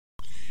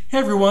Hey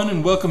everyone,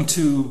 and welcome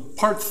to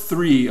part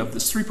 3 of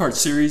this 3-part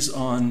series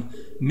on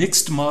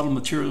mixed model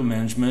material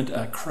management,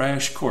 a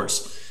crash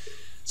course.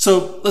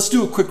 So let's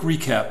do a quick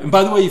recap. And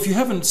by the way, if you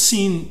haven't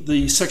seen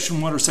the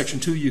section 1 or section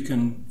 2, you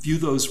can view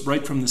those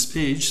right from this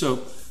page.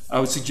 So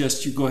I would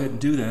suggest you go ahead and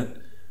do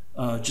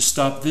that. Just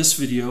stop this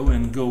video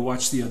and go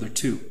watch the other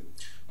 2.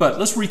 But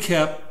let's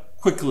recap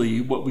quickly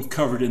what we've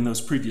covered in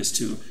those previous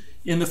 2.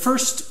 In the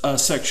first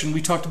section,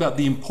 we talked about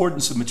the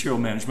importance of material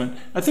management.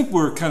 I think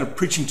we're kind of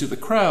preaching to the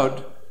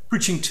crowd,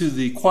 preaching to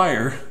the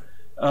choir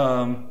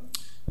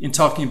in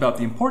talking about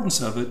the importance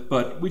of it,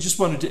 but we just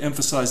wanted to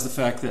emphasize the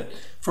fact that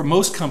for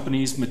most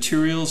companies,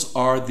 materials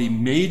are the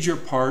major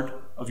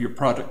part of your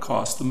product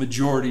cost, the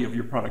majority of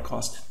your product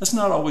cost. That's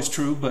not always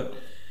true, but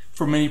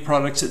for many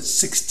products, it's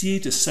 60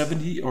 to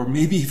 70 or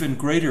maybe even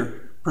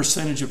greater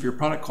percentage of your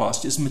product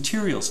cost is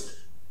materials,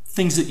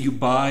 things that you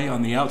buy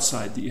on the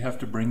outside that you have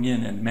to bring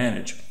in and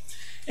manage.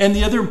 And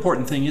the other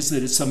important thing is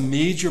that it's a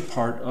major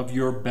part of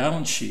your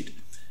balance sheet.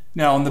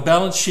 Now, on the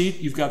balance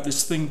sheet, you've got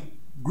this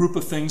group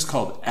of things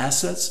called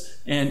assets,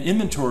 and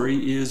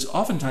inventory is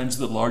oftentimes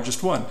the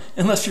largest one,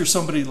 unless you're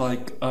somebody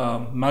like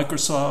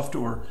Microsoft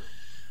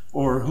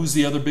or who's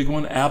the other big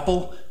one,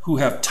 Apple, who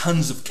have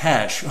tons of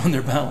cash on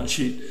their balance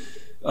sheet.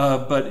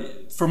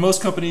 But for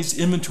most companies,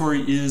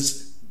 inventory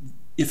is,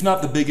 if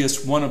not the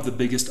biggest, one of the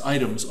biggest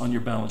items on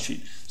your balance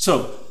sheet.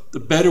 So the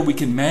better we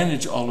can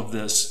manage all of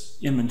this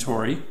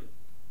inventory,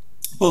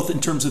 both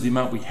in terms of the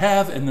amount we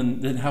have and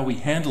then how we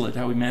handle it,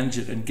 how we manage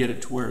it and get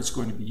it to where it's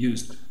going to be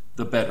used,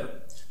 the better.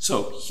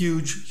 So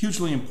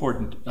hugely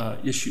important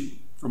issue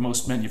for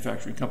most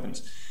manufacturing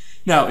companies.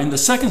 Now, in the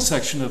second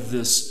section of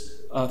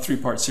this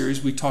 3-part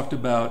series, we talked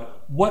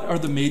about what are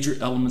the major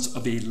elements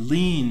of a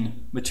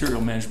lean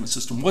material management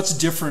system. What's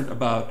different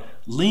about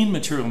lean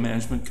material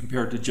management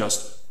compared to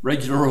just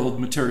regular old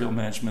material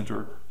management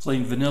or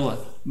plain vanilla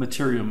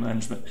material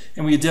management.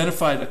 And we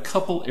identified a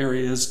couple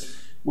areas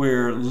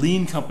where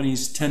lean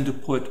companies tend to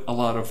put a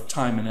lot of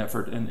time and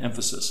effort and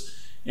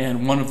emphasis.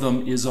 And one of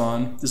them is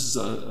on, this is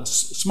a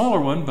smaller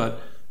one,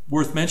 but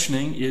worth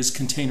mentioning, is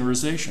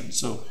containerization.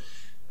 So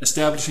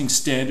establishing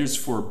standards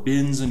for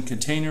bins and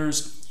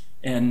containers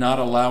and not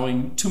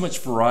allowing too much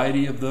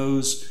variety of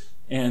those,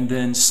 and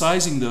then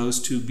sizing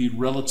those to be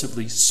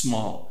relatively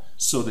small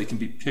so they can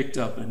be picked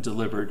up and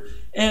delivered.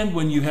 And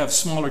when you have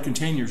smaller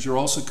containers, you're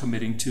also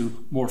committing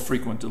to more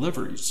frequent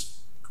deliveries.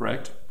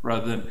 Correct?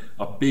 Rather than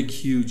a big,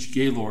 huge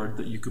Gaylord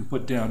that you can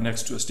put down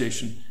next to a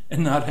station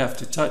and not have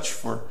to touch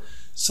for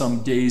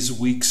some days,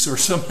 weeks, or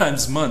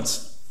sometimes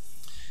months.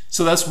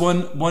 So that's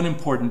one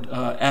important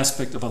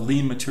aspect of a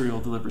lean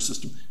material delivery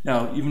system.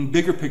 Now, even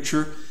bigger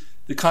picture,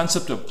 the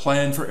concept of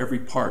plan for every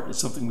part is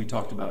something we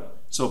talked about.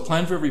 So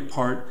plan for every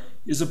part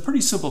is a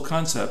pretty simple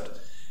concept,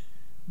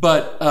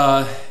 but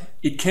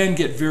it can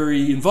get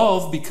very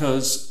involved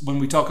because when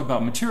we talk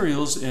about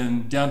materials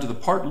and down to the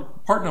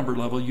part number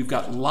level, you've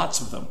got lots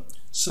of them.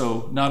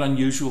 So not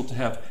unusual to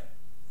have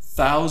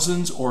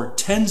thousands or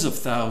tens of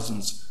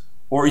thousands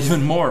or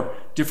even more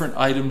different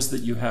items that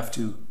you have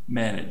to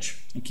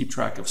manage and keep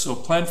track of. So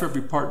plan for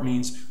every part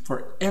means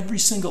for every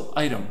single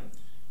item,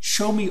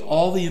 show me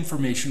all the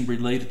information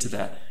related to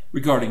that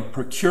regarding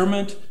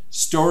procurement,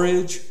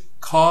 storage,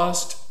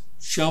 cost,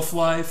 shelf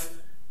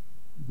life,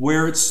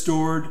 where it's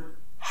stored,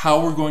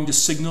 how we're going to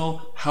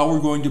signal, how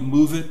we're going to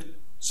move it,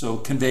 so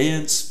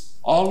conveyance,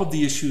 all of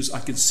the issues I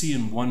can see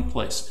in one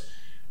place,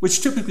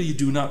 which typically you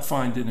do not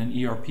find in an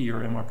ERP or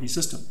MRP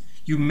system.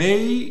 You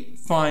may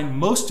find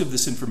most of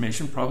this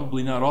information,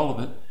 probably not all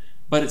of it,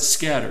 but it's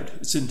scattered.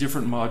 It's in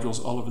different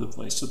modules all over the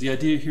place. So the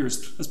idea here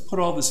is let's put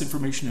all this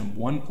information in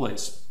one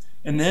place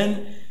and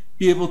then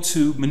be able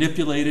to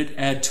manipulate it,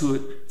 add to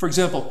it. For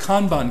example,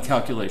 Kanban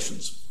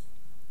calculations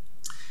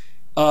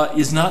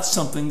is not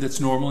something that's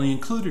normally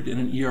included in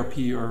an ERP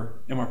or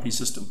MRP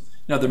system.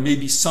 Now, there may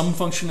be some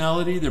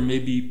functionality, there may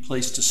be a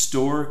place to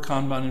store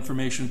Kanban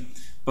information,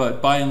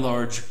 but by and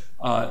large,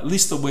 at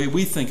least the way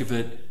we think of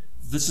it,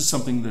 this is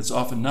something that's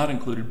often not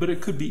included, but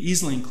it could be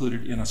easily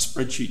included in a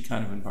spreadsheet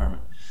kind of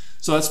environment.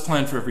 So that's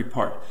plan for every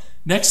part.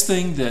 Next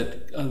thing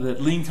that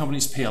lean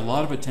companies pay a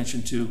lot of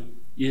attention to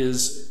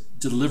is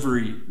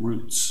delivery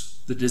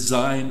routes, the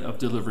design of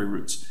delivery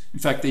routes. In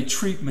fact, they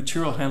treat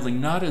material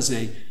handling not as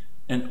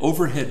an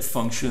overhead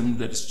function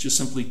that is just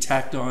simply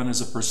tacked on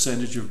as a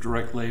percentage of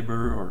direct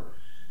labor or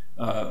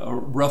a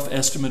rough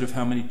estimate of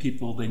how many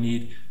people they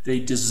need. They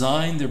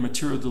design their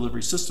material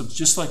delivery systems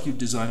just like you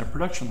design a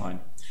production line.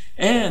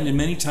 And in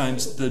many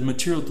times, the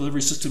material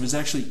delivery system is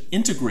actually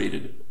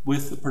integrated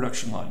with the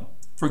production line.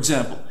 For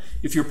example,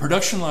 if your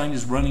production line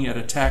is running at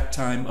a tack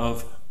time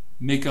of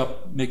make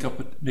up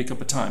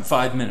a time,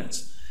 5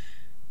 minutes,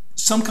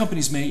 some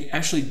companies may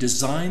actually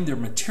design their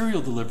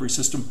material delivery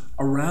system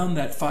around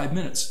that 5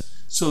 minutes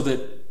so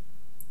that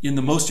in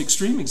the most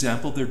extreme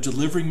example, they're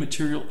delivering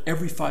material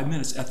every 5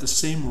 minutes at the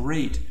same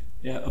rate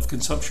of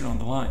consumption on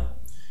the line.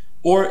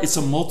 Or it's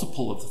a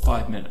multiple of the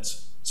 5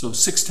 minutes. So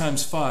 6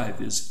 times 5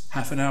 is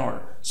half an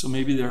hour. So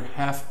maybe their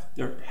half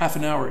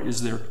an hour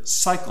is their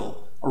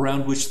cycle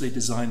around which they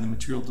design the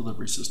material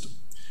delivery system.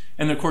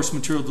 And of course,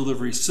 material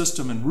delivery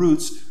system and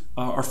routes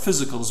are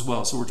physical as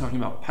well. So we're talking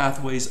about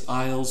pathways,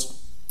 aisles,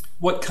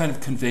 what kind of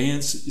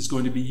conveyance is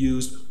going to be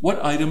used,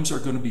 what items are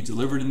going to be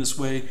delivered in this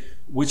way,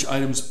 which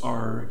items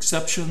are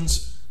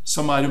exceptions.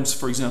 Some items,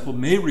 for example,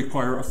 may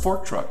require a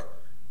fork truck.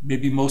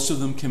 Maybe most of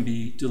them can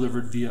be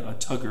delivered via a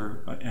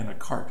tugger and a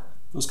cart,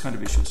 those kind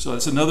of issues. So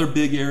that's another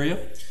big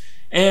area.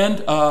 And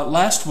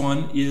last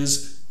one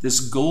is this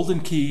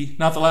golden key,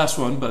 not the last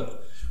one,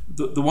 but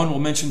the one we'll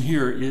mention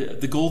here.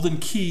 The golden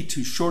key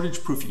to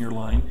shortage proofing your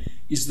line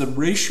is the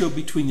ratio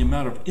between the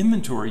amount of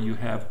inventory you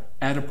have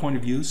at a point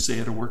of use, say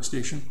at a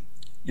workstation,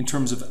 in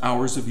terms of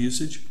hours of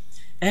usage,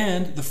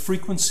 and the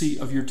frequency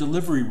of your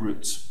delivery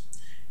routes.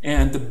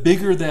 And the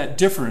bigger that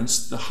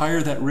difference, the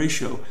higher that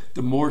ratio,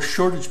 the more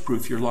shortage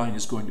proof your line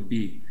is going to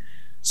be.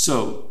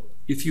 So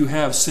if you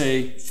have,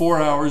 say,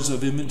 4 hours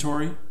of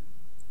inventory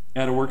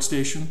at a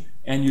workstation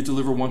and you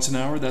deliver once an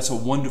hour, that's a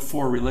 1 to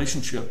 4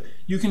 relationship.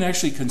 You can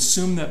actually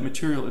consume that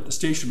material at the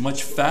station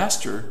much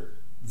faster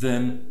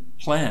than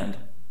planned.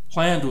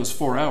 Planned was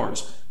 4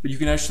 hours, but you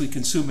can actually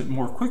consume it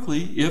more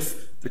quickly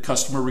if the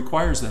customer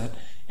requires that,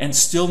 and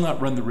still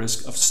not run the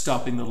risk of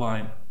stopping the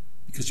line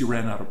because you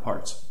ran out of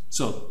parts.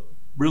 So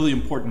really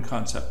important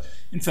concept.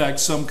 In fact,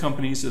 some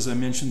companies, as I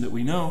mentioned, that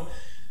we know,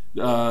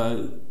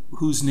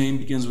 whose name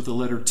begins with the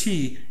letter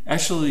T,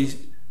 actually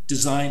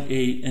design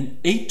an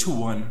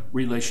 8-to-1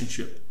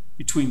 relationship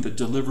between the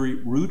delivery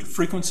route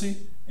frequency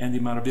and the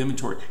amount of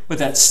inventory. But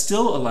that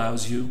still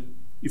allows you,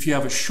 if you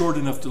have a short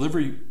enough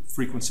delivery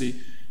frequency,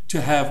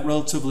 to have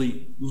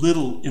relatively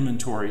little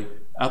inventory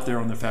out there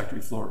on the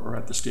factory floor or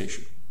at the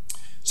station.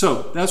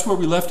 So that's where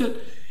we left it.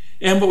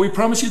 And what we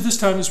promise you this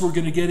time is we're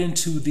going to get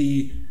into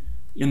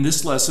in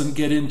this lesson,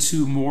 get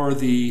into more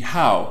the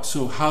how.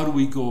 So how do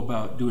we go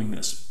about doing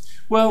this?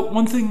 Well,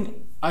 one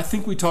thing I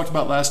think we talked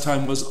about last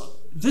time was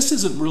this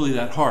isn't really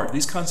that hard.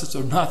 These concepts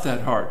are not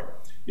that hard.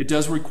 It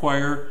does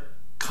require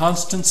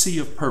constancy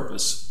of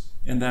purpose,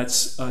 and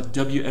that's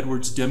W.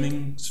 Edwards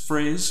Deming's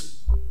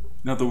phrase.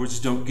 In other words,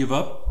 don't give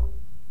up.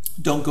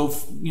 Don't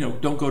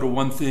go to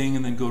one thing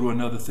and then go to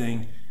another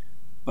thing,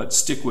 but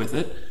stick with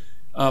it.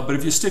 But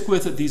if you stick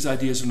with it, these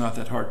ideas are not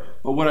that hard.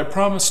 But what I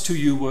promised to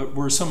you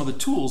were some of the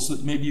tools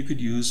that maybe you could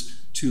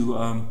use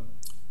to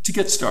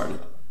get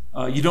started.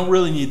 You don't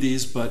really need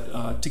these,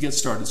 but to get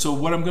started. So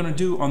what I'm going to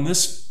do on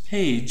this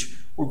page,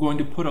 we're going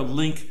to put a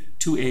link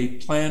to a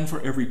plan for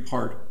every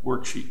part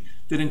worksheet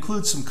that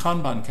includes some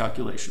Kanban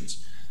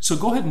calculations. So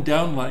go ahead and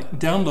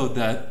download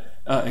that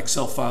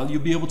Excel file.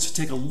 You'll be able to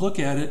take a look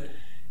at it,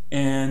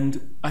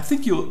 and I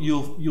think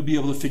you'll be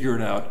able to figure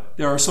it out.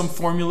 There are some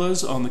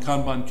formulas on the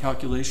Kanban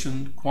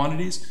calculation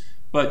quantities,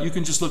 but you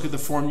can just look at the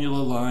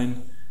formula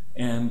line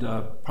and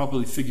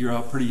probably figure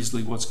out pretty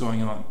easily what's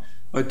going on.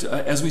 But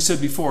as we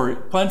said before,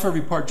 plan for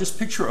every part, just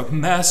picture a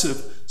massive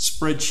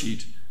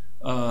spreadsheet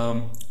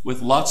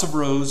with lots of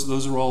rows.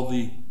 Those are all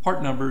the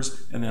part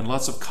numbers, and then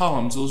lots of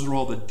columns. Those are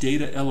all the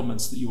data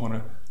elements that you want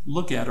to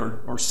look at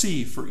or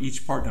see for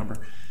each part number.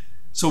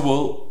 So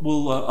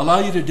we'll allow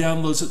you to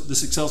download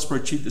this Excel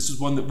spreadsheet. This is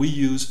one that we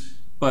use,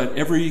 but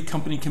every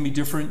company can be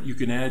different. You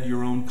can add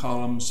your own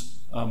columns,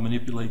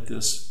 manipulate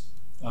this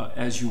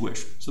as you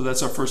wish. So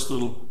that's our first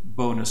little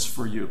bonus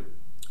for you.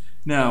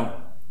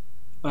 Now,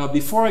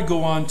 before I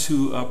go on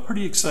to a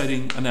pretty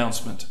exciting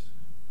announcement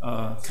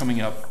coming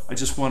up, I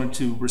just wanted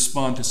to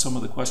respond to some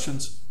of the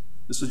questions.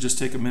 This will just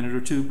take a minute or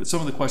two, but some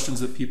of the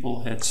questions that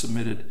people had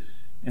submitted,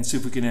 and see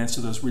if we can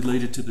answer those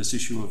related to this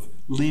issue of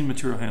lean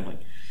material handling.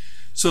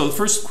 So the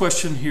first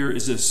question here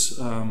is this.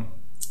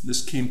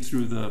 This came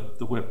through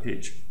the web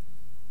page.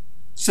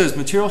 It says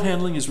material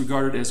handling is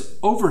regarded as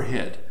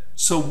overhead.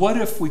 So what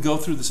if we go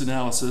through this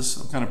analysis,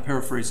 I'm kind of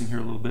paraphrasing here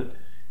a little bit,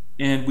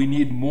 and we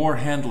need more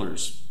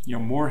handlers,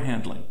 more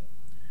handling.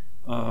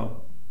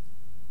 What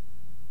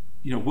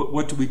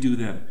do we do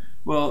then?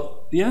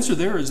 Well, the answer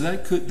there is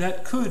that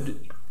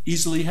could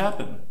easily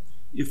happen.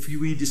 If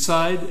we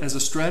decide as a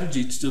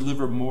strategy to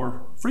deliver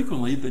more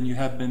frequently than you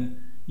have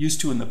been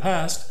used to in the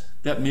past,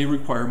 that may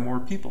require more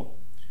people.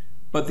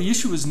 But the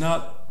issue is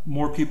not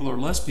more people or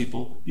less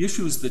people. The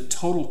issue is the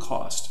total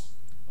cost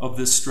of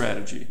this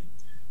strategy.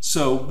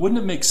 So wouldn't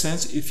it make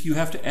sense if you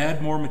have to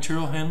add more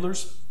material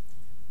handlers,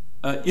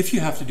 if you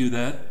have to do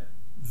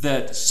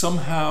that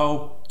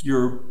somehow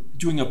you're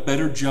doing a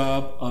better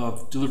job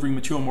of delivering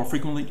material more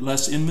frequently,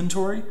 less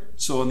inventory?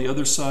 So on the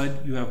other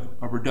side, you have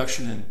a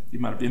reduction in the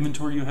amount of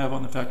inventory you have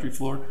on the factory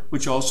floor,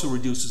 which also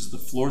reduces the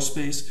floor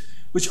space,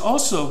 which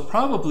also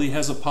probably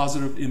has a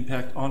positive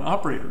impact on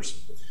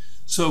operators.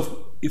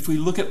 So if we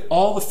look at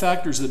all the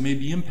factors that may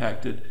be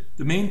impacted,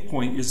 the main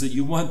point is that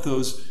you want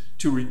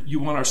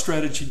our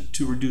strategy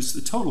to reduce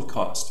the total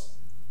cost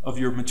of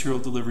your material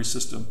delivery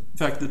system. In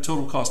fact, the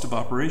total cost of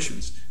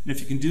operations. And if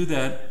you can do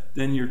that,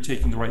 then you're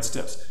taking the right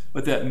steps.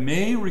 But that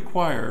may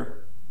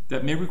require,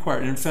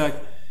 and in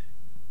fact,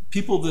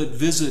 people that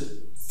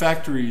visit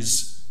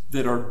factories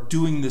that are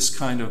doing this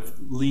kind of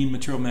lean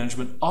material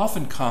management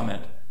often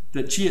comment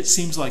that, gee, it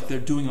seems like they're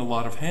doing a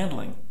lot of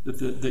handling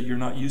that you're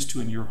not used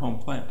to in your home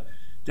plant.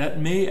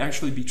 That may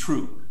actually be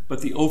true, but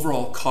the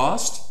overall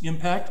cost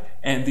impact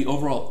and the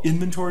overall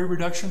inventory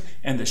reduction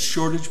and the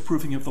shortage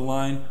proofing of the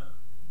line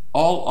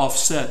all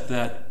offset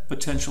that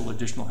potential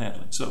additional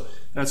handling. So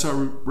that's our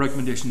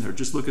recommendation there.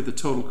 Just look at the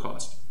total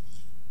cost.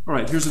 All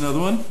right, here's another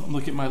one. I'm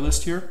looking at my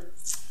list here.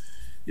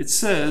 It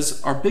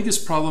says our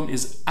biggest problem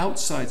is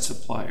outside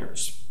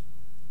suppliers.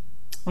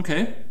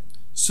 Okay,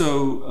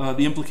 so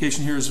the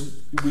implication here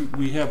is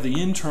we have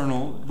the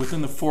internal,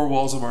 within the four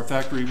walls of our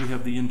factory, we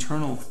have the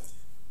internal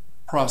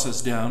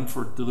process down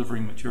for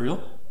delivering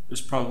material.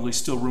 There's probably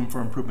still room for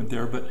improvement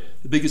there, but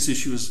the biggest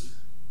issue is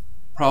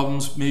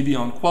problems maybe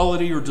on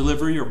quality or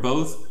delivery or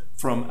both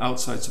from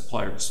outside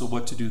suppliers. So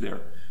what to do there?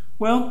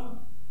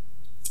 Well,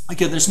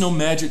 again, there's no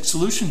magic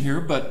solution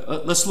here,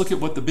 but let's look at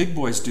what the big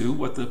boys do,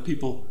 what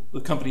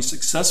the company's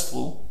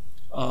successful.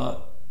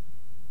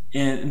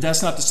 And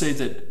that's not to say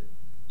that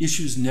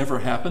issues never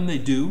happen, they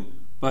do.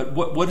 But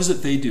what is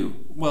it they do?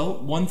 Well,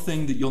 one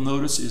thing that you'll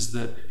notice is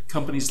that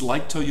companies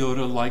like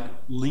Toyota, like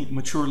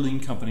mature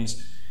lean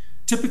companies,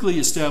 typically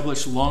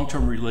establish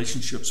long-term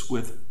relationships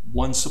with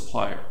one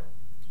supplier.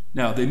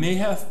 Now, they may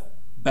have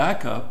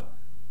backup,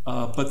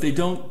 but they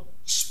don't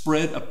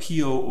spread a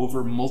PO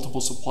over multiple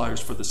suppliers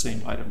for the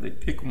same item. They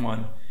pick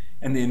one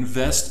and they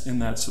invest in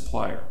that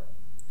supplier.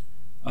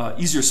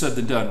 Easier said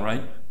than done,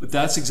 right? But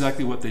that's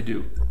exactly what they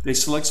do. They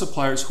select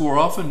suppliers who are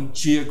often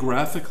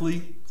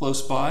geographically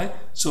close by,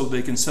 so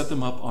they can set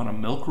them up on a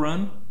milk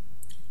run,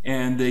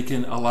 and they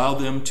can allow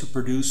them to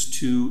produce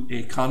to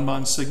a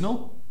Kanban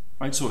signal,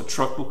 right? So a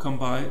truck will come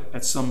by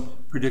at some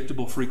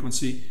predictable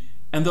frequency,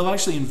 and they'll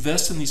actually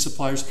invest in these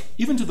suppliers,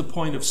 even to the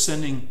point of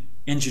sending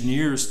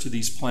engineers to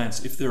these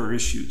plants if there are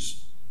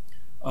issues.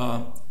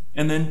 And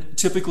then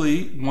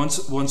typically,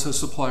 once a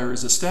supplier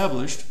is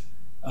established,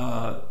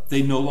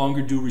 they no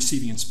longer do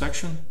receiving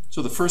inspection.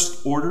 So the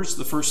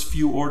first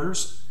few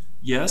orders,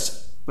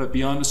 yes, but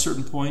beyond a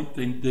certain point,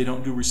 they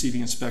don't do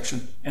receiving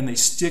inspection, and they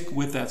stick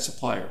with that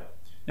supplier.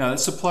 Now that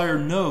supplier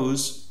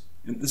knows,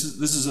 and this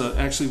is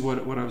actually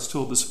what I was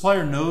told, the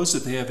supplier knows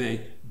that they have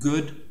a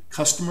good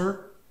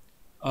customer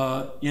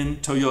in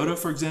Toyota,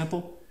 for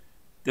example.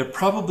 They're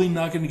probably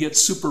not going to get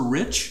super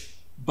rich,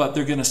 but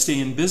they're going to stay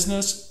in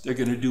business, they're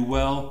going to do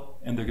well,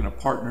 and they're going to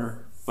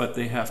partner, but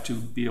they have to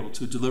be able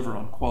to deliver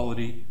on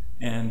quality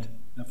and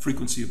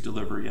frequency of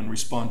delivery and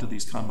respond to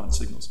these Kanban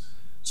signals.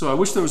 So I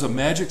wish there was a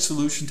magic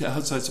solution to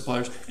outside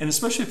suppliers, and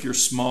especially if you're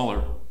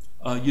smaller,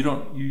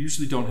 you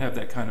usually don't have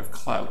that kind of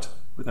clout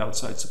with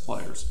outside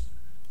suppliers.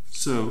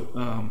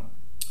 So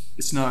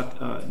it's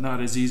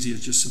not as easy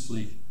as just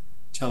simply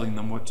telling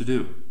them what to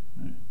do,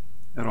 right,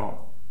 at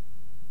all.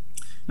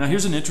 Now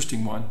here's an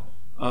interesting one.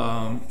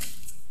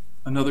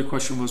 Another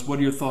question was, what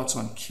are your thoughts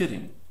on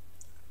kitting?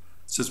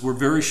 It says, we're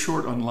very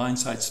short on line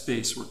side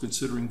space. We're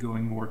considering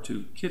going more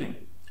to kitting.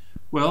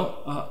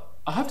 Well,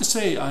 I have to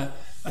say,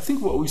 I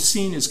think what we've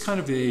seen is kind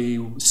of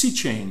a sea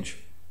change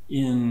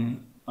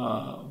in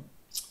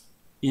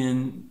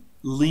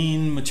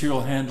lean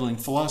material handling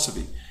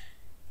philosophy.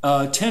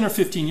 10 or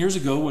 15 years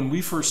ago, when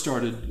we first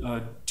started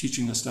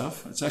teaching this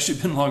stuff, it's actually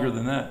been longer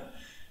than that,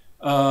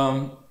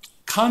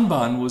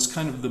 Kanban was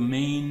kind of the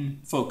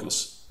main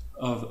focus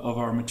of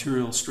our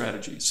material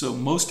strategy. So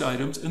most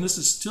items, and this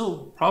is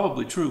still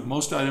probably true,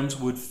 most items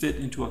would fit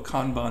into a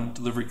Kanban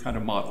delivery kind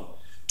of model.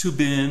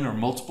 2-bin or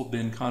multiple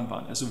bin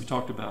Kanban, as we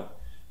talked about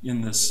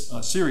in this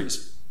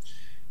series.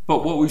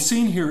 But what we've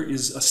seen here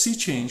is a sea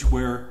change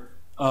where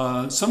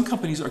some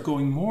companies are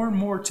going more and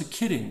more to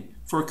kitting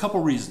for a couple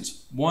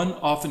reasons. One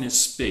often is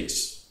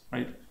space,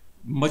 right?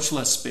 Much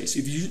less space.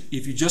 If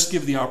you just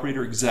give the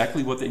operator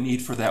exactly what they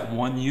need for that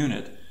one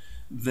unit,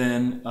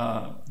 then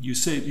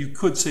you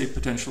could save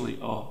potentially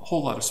a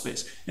whole lot of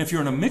space. And if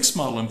you're in a mixed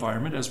model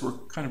environment, as we're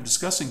kind of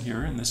discussing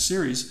here in this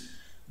series,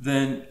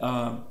 then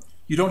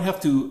you don't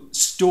have to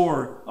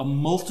store a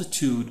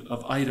multitude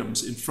of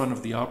items in front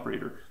of the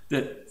operator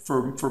that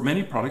for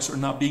many products are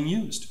not being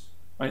used,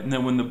 right? And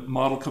then when the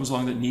model comes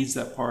along that needs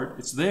that part,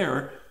 it's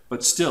there,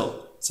 but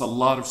still it's a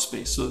lot of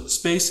space. So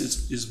space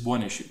is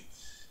one issue.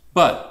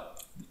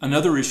 But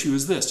another issue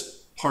is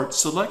this, part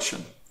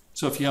selection.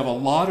 So if you have a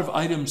lot of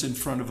items in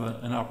front of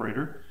an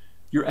operator,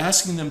 you're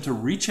asking them to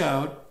reach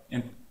out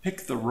and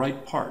pick the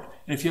right part.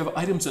 And if you have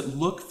items that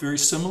look very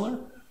similar,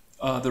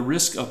 the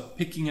risk of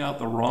picking out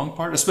the wrong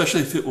part,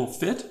 especially if it will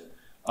fit,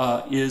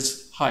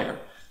 is higher.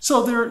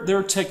 So there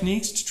are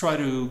techniques to try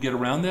to get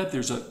around that.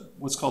 There's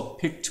what's called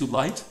pick to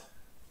light,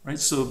 right?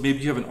 So maybe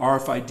you have an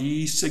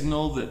RFID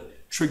signal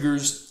that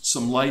triggers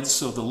some lights,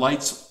 so the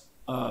lights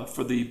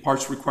for the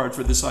parts required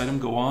for this item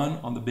go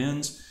on the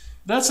bins.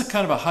 That's a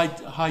kind of a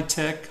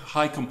high-tech,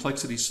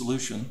 high-complexity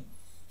solution,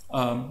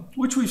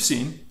 which we've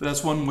seen, but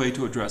that's one way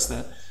to address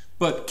that.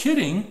 But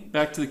kitting,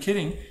 back to the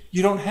kitting,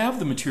 you don't have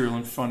the material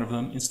in front of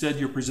them. Instead,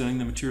 you're presenting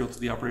the material to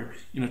the operator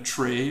in a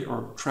tray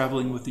or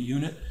traveling with the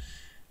unit.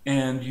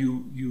 And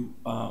you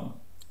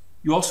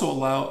also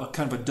allow a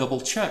kind of a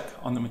double check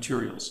on the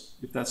materials,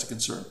 if that's a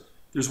concern.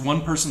 There's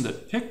one person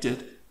that picked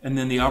it, and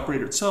then the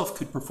operator itself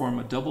could perform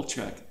a double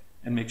check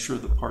and make sure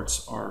the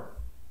parts are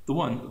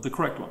the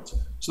correct ones.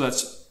 So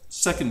that's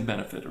second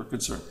benefit or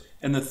concern.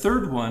 And the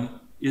third one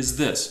is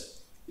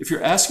this. If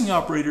you're asking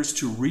operators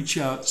to reach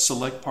out,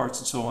 select parts,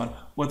 and so on,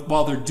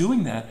 while they're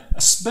doing that,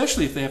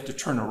 especially if they have to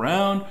turn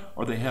around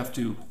or they have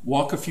to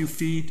walk a few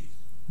feet,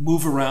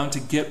 move around to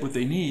get what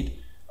they need,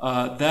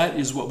 that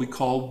is what we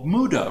call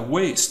muda,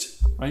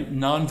 waste, right?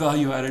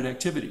 Non-value added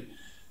activity.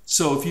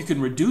 So if you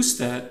can reduce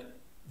that,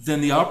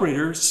 then the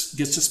operator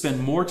gets to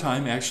spend more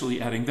time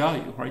actually adding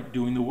value, right?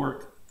 Doing the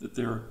work that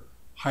they're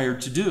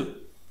hired to do.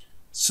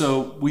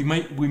 So we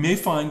may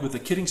find with a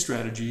kitting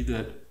strategy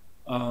that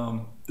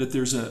that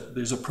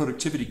there's a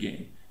productivity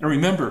gain. And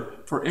remember,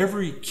 for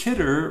every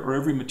kidder or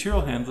every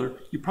material handler,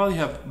 you probably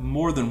have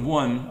more than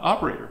one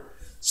operator.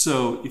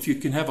 So if you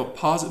can have a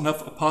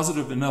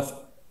positive enough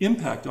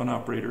impact on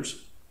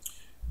operators,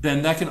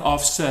 then that can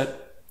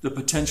offset the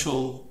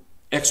potential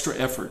extra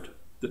effort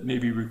that may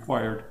be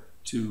required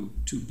to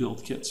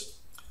build kits.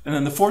 And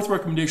then the fourth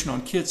recommendation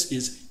on kits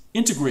is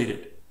integrate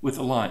it with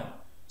a line.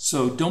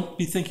 So don't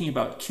be thinking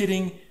about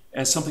kitting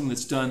as something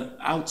that's done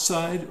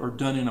outside or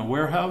done in a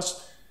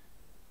warehouse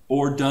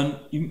or done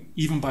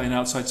even by an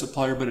outside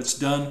supplier, but it's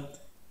done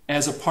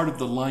as a part of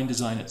the line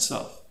design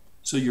itself.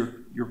 So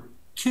you're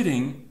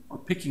kitting or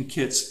picking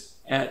kits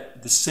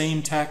at the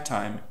same tack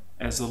time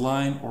as the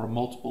line or a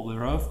multiple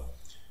thereof,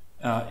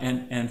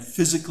 and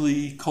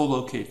physically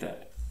co-locate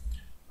that.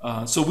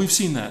 So we've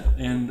seen that,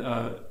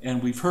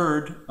 and we've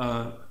heard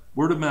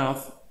word of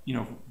mouth,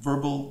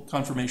 verbal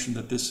confirmation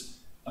that this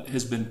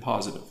has been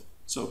positive.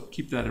 So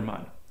keep that in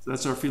mind. So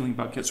that's our feeling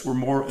about kits.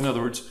 In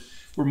other words,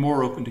 we're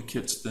more open to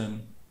kits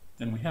than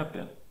we have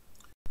been.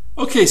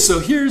 Okay, so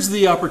here's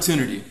the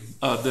opportunity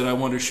that I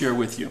want to share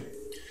with you.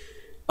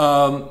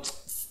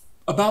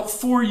 About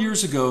 4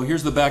 years ago,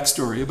 here's the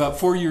backstory. About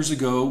 4 years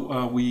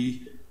ago,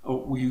 we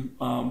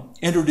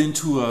entered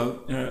into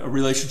a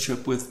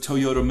relationship with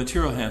Toyota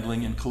Material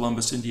Handling in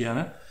Columbus,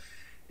 Indiana.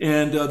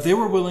 And they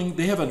were willing,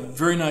 they have a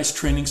very nice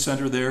training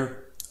center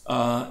there,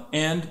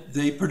 and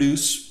they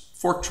produce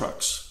fork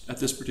trucks at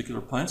this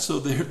particular plant. So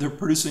they're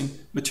producing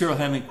material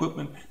handling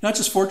equipment, not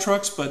just fork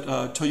trucks, but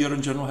Toyota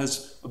in general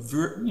has a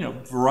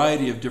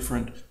variety of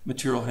different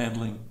material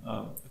handling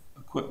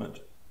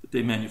equipment that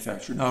they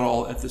manufacture. Not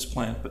all at this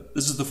plant, but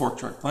this is the fork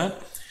truck plant.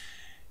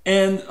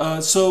 And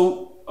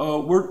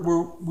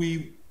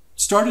we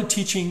started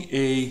teaching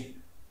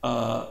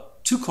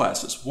two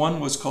classes. One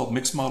was called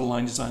Mixed Model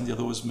Line Design. The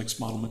other was Mixed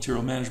Model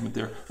Material Management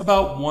there,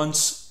 about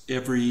once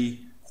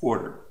every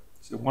quarter.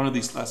 So one of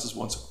these classes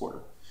once a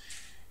quarter.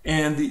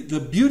 And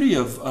the beauty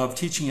of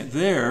teaching it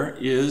there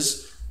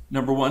is,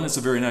 number one, it's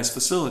a very nice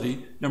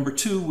facility. Number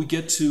two, we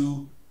get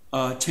to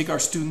take our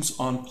students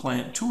on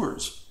plant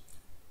tours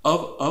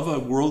of a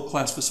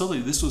world-class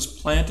facility. This was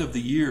Plant of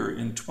the Year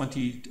in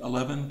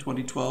 2011,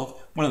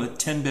 2012, one of the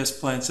 10 best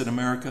plants in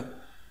America.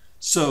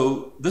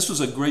 So this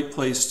was a great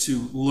place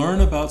to learn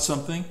about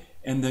something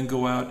and then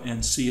go out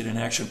and see it in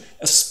action,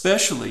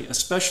 especially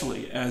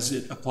as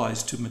it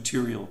applies to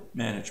material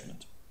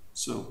management.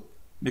 So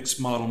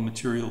mixed model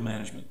material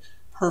management,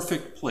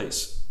 perfect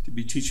place to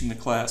be teaching the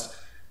class.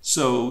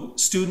 So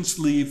students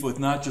leave with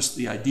not just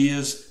the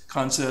ideas,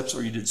 concepts,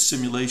 or you did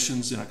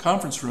simulations in a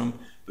conference room,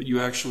 but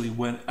you actually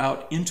went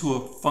out into a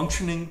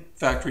functioning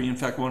factory, in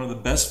fact, one of the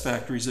best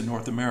factories in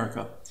North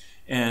America,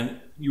 and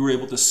you were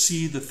able to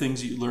see the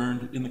things that you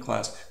learned in the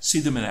class, see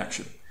them in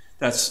action.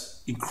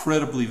 That's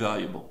incredibly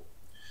valuable.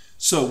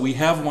 So we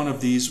have one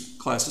of these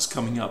classes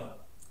coming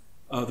up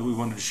that we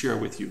wanted to share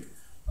with you.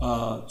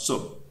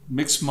 So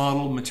Mixed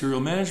Model Material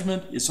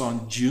Management is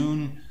on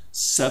June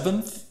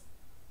 7th,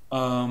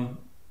 or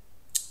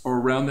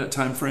around that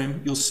time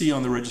frame. You'll see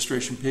on the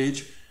registration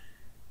page.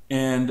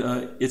 And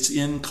it's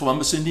in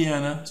Columbus,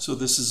 Indiana. So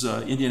this is,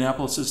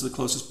 Indianapolis is the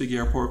closest big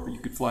airport, but you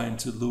could fly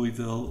into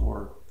Louisville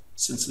or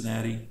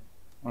Cincinnati,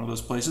 one of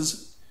those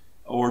places,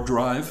 or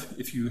drive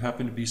if you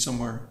happen to be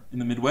somewhere in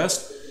the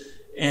Midwest,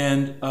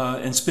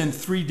 and spend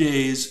 3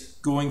 days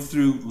going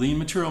through lean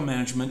material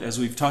management, as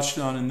we've touched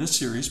on in this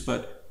series,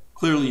 but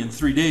clearly in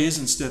 3 days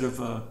instead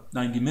of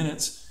 90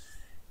 minutes,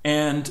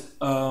 and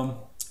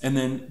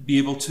then be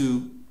able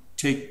to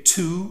take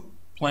 2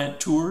 plant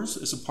tours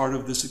as a part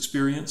of this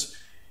experience,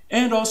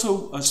 and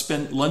also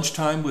spend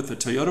lunchtime with the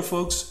Toyota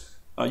folks.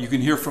 You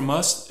can hear from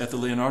us at the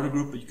Leonardo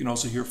Group, but you can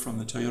also hear from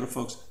the Toyota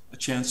folks, a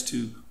chance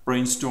to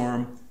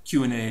brainstorm,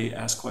 Q&A,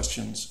 ask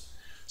questions.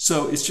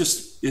 So it's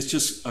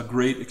just a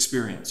great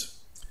experience.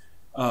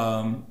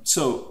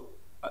 So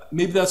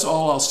maybe that's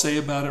all I'll say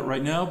about it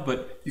right now,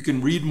 but you can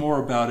read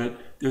more about it.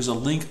 There's a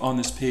link on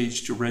this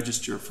page to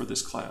register for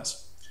this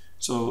class.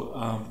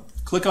 So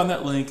click on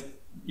that link.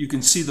 You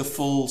can see the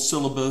full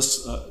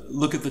syllabus,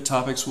 look at the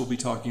topics we'll be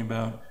talking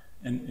about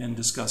and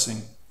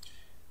discussing.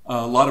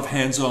 A lot of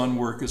hands-on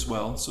work as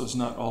well, so it's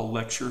not all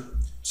lecture.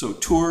 So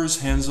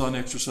tours, hands-on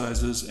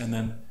exercises, and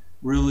then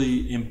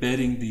really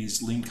embedding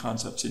these lean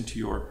concepts into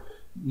your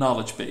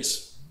knowledge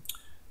base.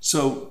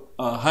 So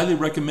highly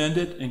recommend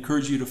it,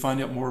 encourage you to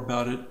find out more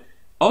about it.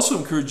 Also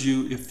encourage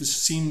you, if this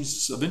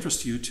seems of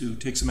interest to you, to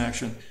take some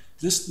action.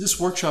 This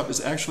workshop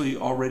is actually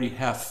already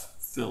half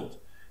filled.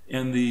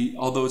 And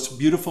although it's a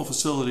beautiful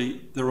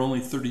facility, there are only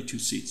 32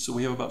 seats. So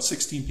we have about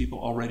 16 people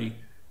already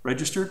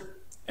registered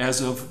as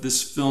of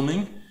this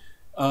filming.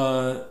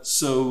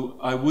 So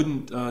I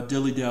wouldn't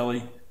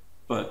dilly-dally,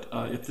 but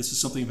if this is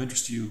something of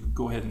interest to you,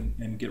 go ahead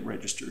and get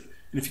registered.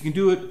 And if you can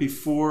do it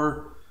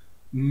before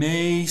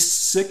May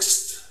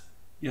 6th,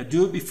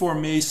 do it before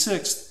May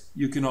 6th,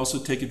 you can also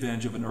take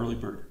advantage of an early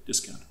bird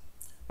discount.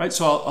 All right,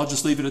 so I'll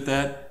just leave it at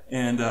that,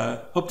 and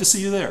hope to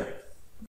see you there.